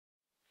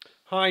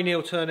Hi,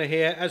 Neil Turner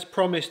here. As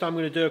promised, I'm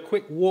going to do a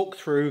quick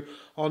walkthrough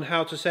on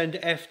how to send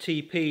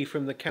FTP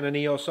from the Canon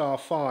EOS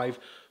R5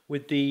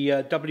 with the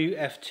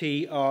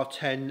WFT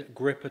R10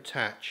 grip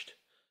attached.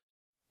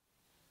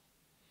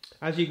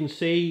 As you can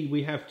see,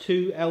 we have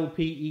two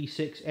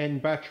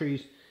LPE6N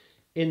batteries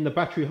in the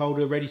battery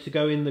holder ready to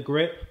go in the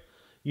grip.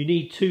 You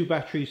need two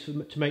batteries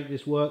to make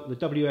this work. The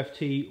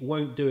WFT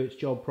won't do its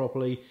job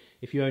properly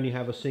if you only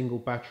have a single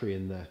battery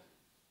in there.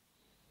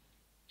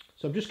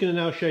 So I'm just going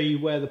to now show you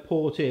where the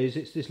port is.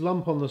 It's this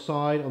lump on the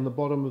side on the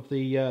bottom of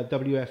the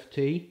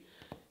WFT.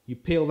 You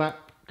peel that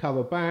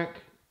cover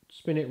back,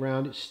 spin it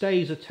round. It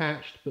stays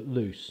attached but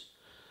loose.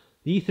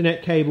 The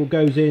Ethernet cable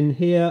goes in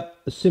here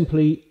as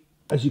simply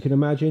as you can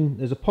imagine.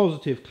 There's a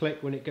positive click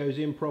when it goes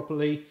in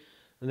properly,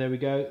 and there we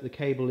go, the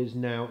cable is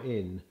now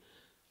in.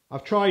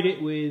 I've tried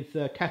it with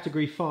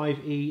category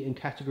 5E and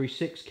category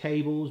 6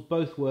 cables.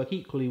 Both work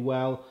equally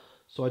well,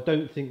 so I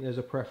don't think there's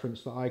a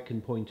preference that I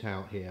can point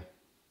out here.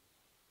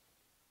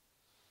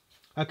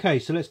 Okay,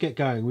 so let's get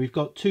going. We've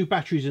got two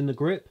batteries in the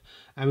grip,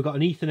 and we've got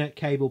an Ethernet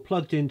cable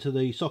plugged into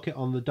the socket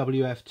on the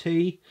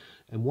WFT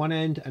at one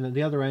end, and at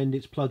the other end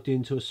it's plugged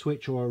into a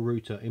switch or a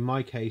router. In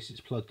my case, it's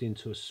plugged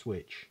into a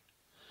switch.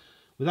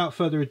 Without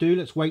further ado,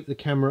 let's wake the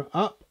camera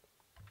up.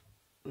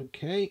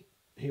 Okay,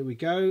 here we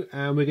go,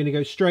 and we're going to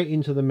go straight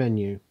into the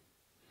menu.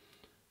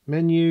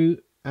 And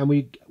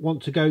we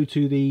want to go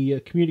to the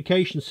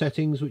communication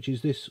settings, which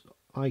is this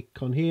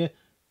icon here.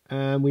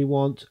 And we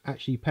want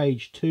actually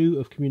page 2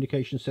 of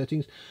communication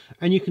settings,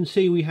 and you can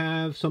see we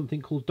have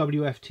something called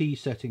WFT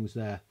settings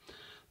there.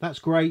 That's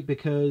great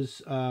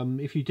because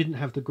if you didn't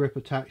have the grip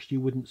attached, you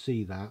wouldn't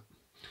see that.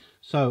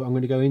 So I'm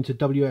going to go into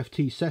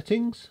WFT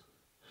settings,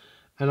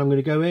 and I'm going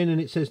to go in, and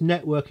it says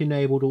network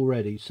enabled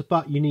already, so,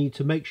 but you need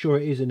to make sure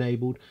it is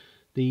enabled.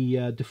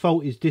 The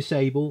default is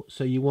disable,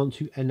 so you want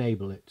to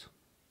enable it.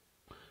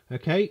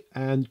 Okay,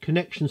 and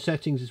connection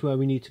settings is where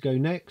we need to go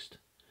next.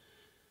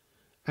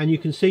 And you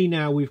can see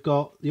now we've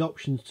got the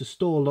options to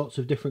store lots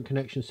of different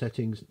connection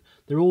settings.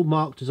 They're all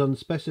marked as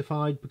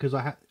unspecified because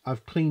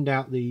I've cleaned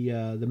out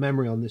the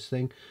memory on this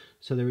thing,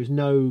 so there is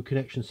no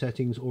connection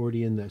settings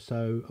already in there.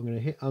 So I'm going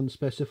to hit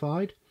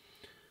unspecified,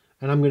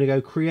 and I'm going to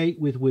go create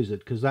with wizard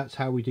because that's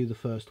how we do the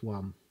first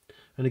one.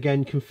 And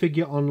again,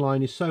 configure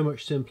online is so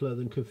much simpler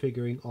than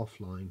configuring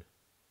offline.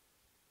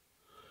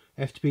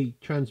 FTP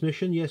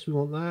transmission, yes, we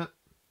want that,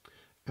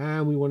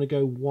 and we want to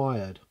go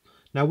wired.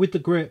 Now with the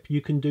grip you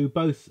can do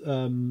both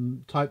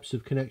types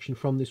of connection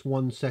from this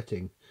one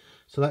setting,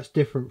 so that's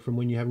different from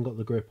when you haven't got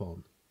the grip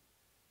on.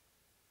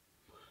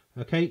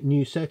 Okay,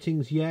 new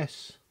settings,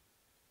 yes.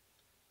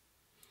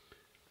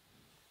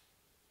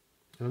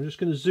 And I'm just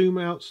going to zoom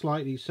out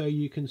slightly so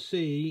you can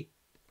see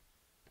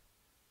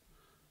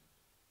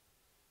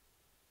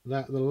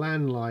that the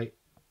LAN light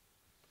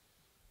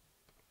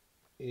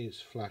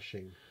is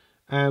flashing.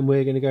 And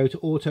we're going to go to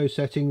auto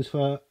settings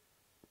for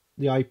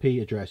the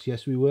IP address.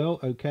 Yes, we will.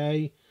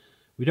 Okay,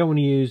 we don't want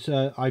to use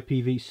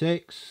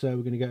IPv6, so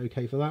we're going to go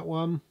okay for that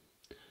one.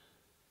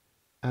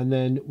 And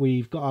then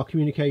we've got our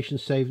communication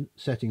save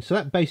settings, so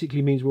that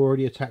basically means we're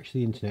already attached to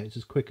the internet. It's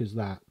as quick as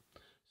that.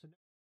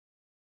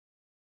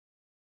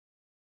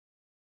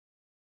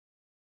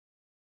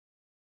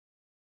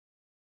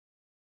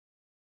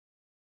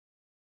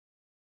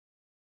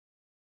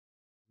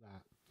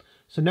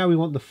 So now we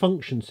want the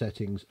function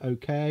settings.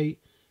 Okay,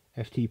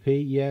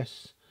 FTP,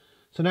 yes.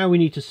 So now we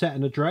need to set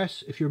an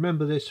address. If you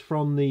remember this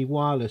from the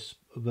wireless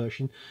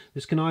version,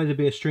 this can either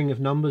be a string of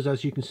numbers,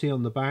 as you can see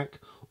on the back,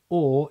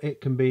 or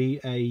it can be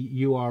a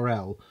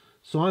URL.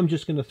 So I'm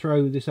just going to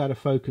throw this out of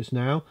focus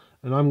now,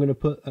 and I'm going to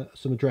put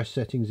some address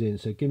settings in.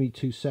 So give me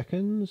 2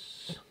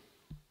 seconds.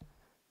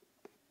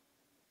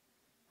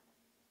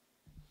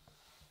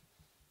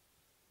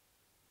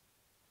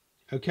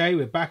 Okay,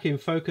 we're back in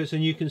focus,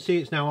 and you can see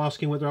it's now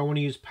asking whether I want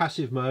to use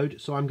passive mode.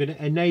 So I'm going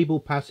to enable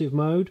passive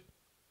mode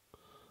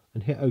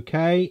and hit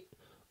OK.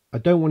 I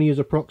don't want to use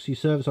a proxy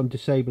service, I'm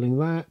disabling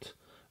that,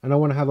 and I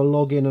want to have a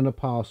login and a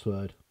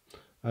password.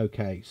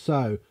 Okay,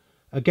 so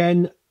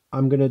again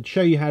I'm going to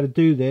show you how to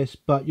do this,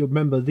 but you'll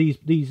remember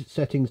these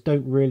settings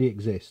don't really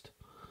exist.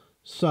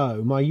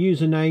 So my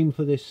username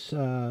for this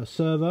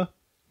server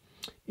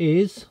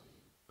is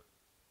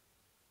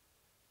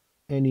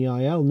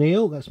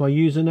Neil, that's my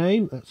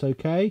username, that's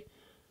okay.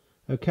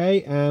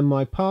 Okay, and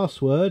my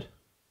password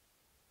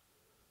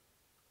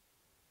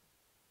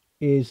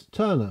is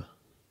Turner.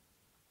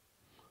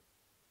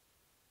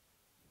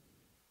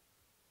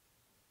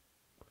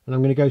 And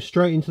I'm going to go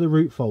straight into the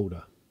root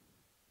folder.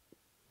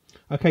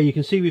 Okay, you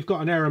can see we've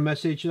got an error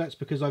message. That's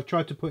because I've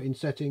tried to put in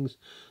settings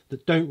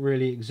that don't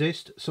really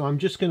exist. So I'm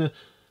just going to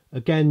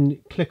again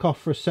click off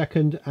for a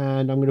second,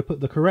 and I'm going to put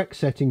the correct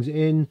settings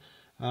in,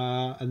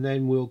 and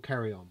then we'll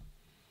carry on.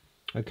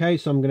 Okay,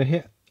 so I'm going to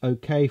hit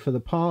OK for the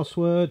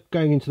password.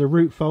 Going into the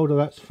root folder,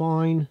 that's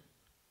fine.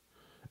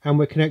 And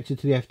we're connected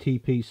to the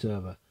FTP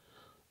server.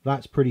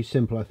 That's pretty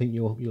simple, I think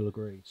you'll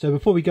agree. So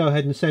before we go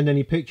ahead and send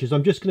any pictures,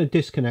 I'm just going to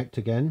disconnect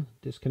again.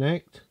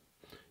 Disconnect.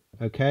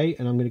 Okay,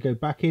 and I'm going to go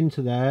back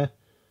into there,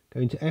 go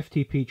into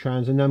FTP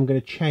trans, and I'm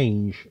going to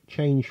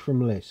change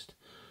from list.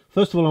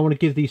 First of all, I want to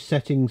give these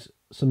settings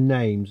some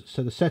names.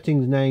 So the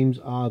settings names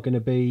are going to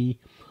be,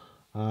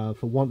 for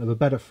want of a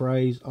better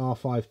phrase,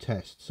 R5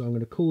 test. So I'm going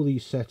to call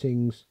these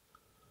settings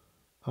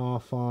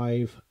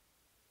R5.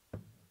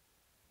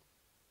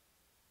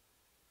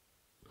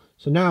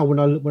 So now when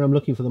I'm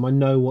looking for them, I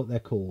know what they're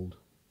called.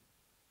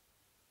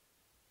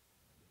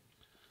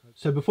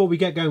 So before we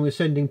get going with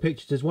sending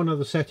pictures, there's one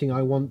other setting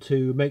I want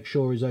to make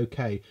sure is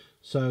okay.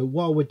 So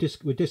while we're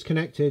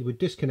disconnected,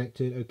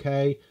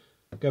 okay.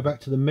 Go back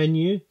to the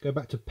menu, go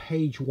back to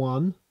page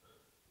 1,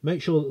 make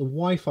sure that the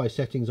Wi-Fi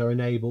settings are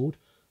enabled,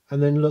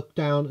 and then look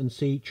down and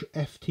see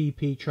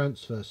FTP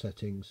transfer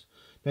settings.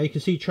 Now you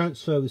can see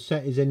transfer with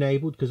set is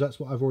enabled because that's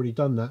what I've already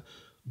done that,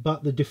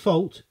 but the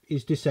default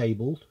is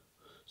disabled.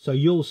 So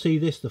you'll see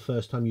this the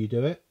first time you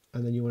do it,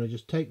 and then you want to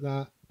just take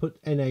that, put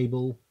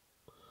enable,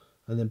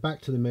 and then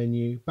back to the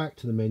menu,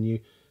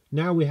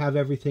 Now we have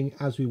everything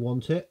as we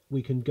want it.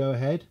 We can go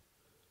ahead,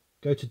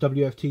 go to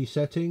WFT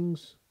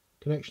settings,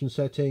 connection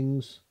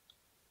settings,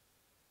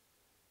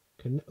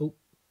 cancel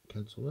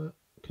that,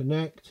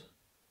 connect.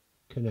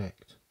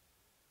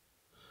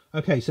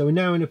 Okay, so we're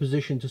now in a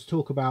position to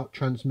talk about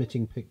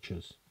transmitting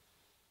pictures.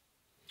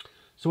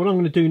 So what I'm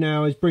going to do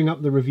now is bring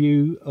up the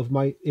review of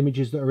my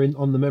images that are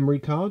on the memory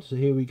card. So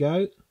here we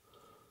go.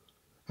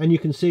 And you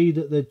can see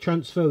that the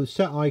transfer with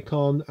set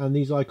icon and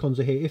these icons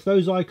are here. If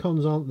those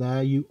icons aren't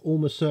there, you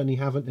almost certainly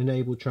haven't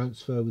enabled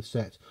transfer with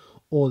set,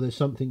 or there's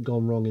something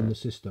gone wrong in the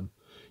system.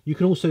 You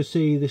can also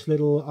see this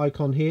little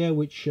icon here,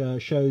 which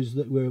shows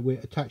that we're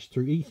attached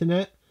through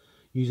Ethernet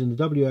using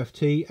the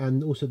WFT,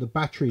 and also the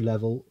battery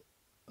level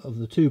of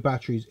the 2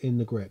 batteries in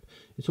the grip.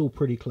 It's all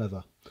pretty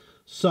clever.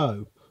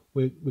 So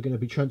we're going to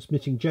be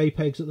transmitting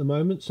JPEGs at the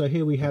moment. So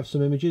here we have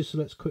some images. So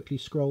let's quickly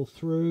scroll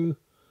through.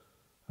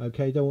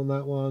 Okay, don't want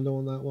that one,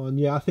 don't want that one.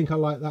 Yeah, I think I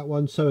like that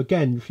one. So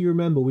again, if you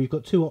remember, we've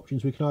got 2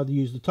 options. We can either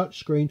use the touch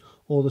screen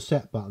or the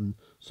set button.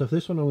 So for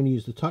this one, I'm going to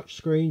use the touch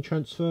screen,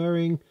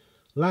 transferring,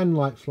 land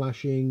light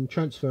flashing,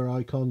 transfer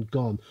icon,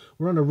 gone.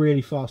 We're on a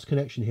really fast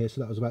connection here,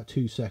 so that was about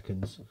 2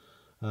 seconds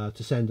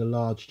to send a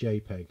large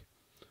JPEG.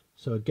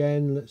 So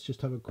again, let's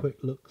just have a quick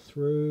look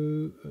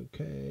through.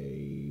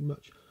 Okay,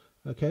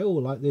 okay, oh,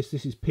 like this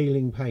is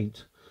peeling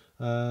paint.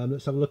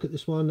 Let's have a look at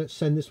this one. Let's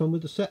send this one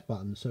with the set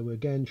button. So we're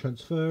again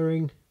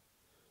transferring,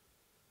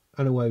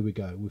 and away we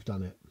go. We've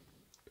done it.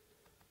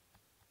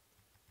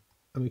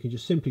 And we can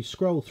just simply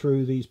scroll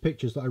through these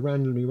pictures that I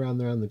randomly ran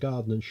around the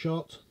garden and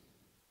shot.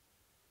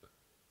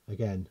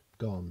 Again,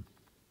 gone.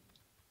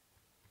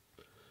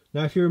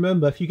 Now if you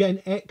remember, if you get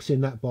an X in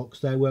that box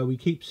there where we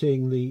keep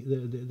seeing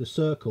the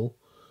circle,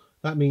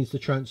 that means the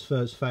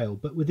transfers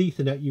failed. But with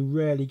Ethernet, you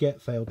rarely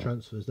get failed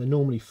transfers. They're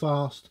normally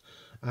fast,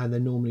 and they're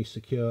normally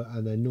secure,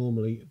 and they're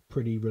normally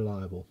pretty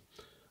reliable.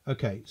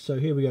 Okay, so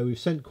here we go. We've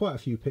sent quite a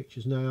few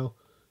pictures now.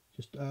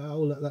 Just,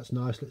 oh, that's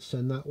nice. Let's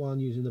send that one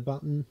using the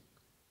button.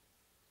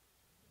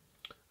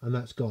 And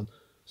that's gone.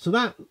 So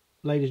that,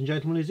 ladies and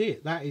gentlemen, is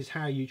it. That is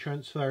how you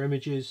transfer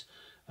images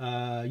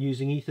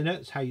using Ethernet.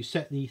 It's how you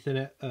set the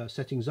Ethernet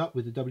settings up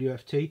with the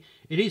WFT.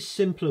 It is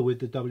simpler with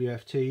the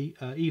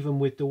WFT, even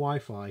with the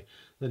Wi-Fi,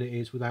 than it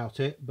is without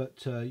it.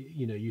 But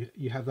you know,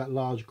 you have that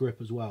large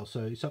grip as well.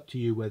 So it's up to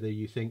you whether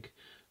you think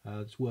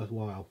it's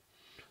worthwhile.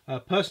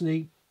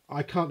 Personally,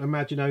 I can't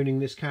imagine owning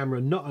this camera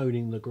and not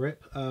owning the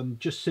grip,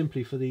 just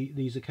simply for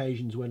these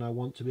occasions when I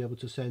want to be able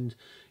to send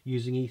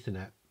using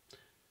Ethernet.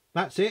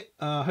 That's it.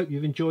 I hope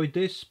you've enjoyed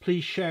this.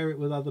 Please share it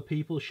with other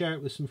people, share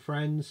it with some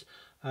friends,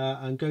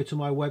 and go to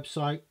my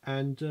website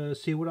and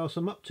see what else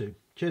I'm up to.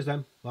 Cheers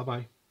then. Bye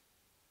bye.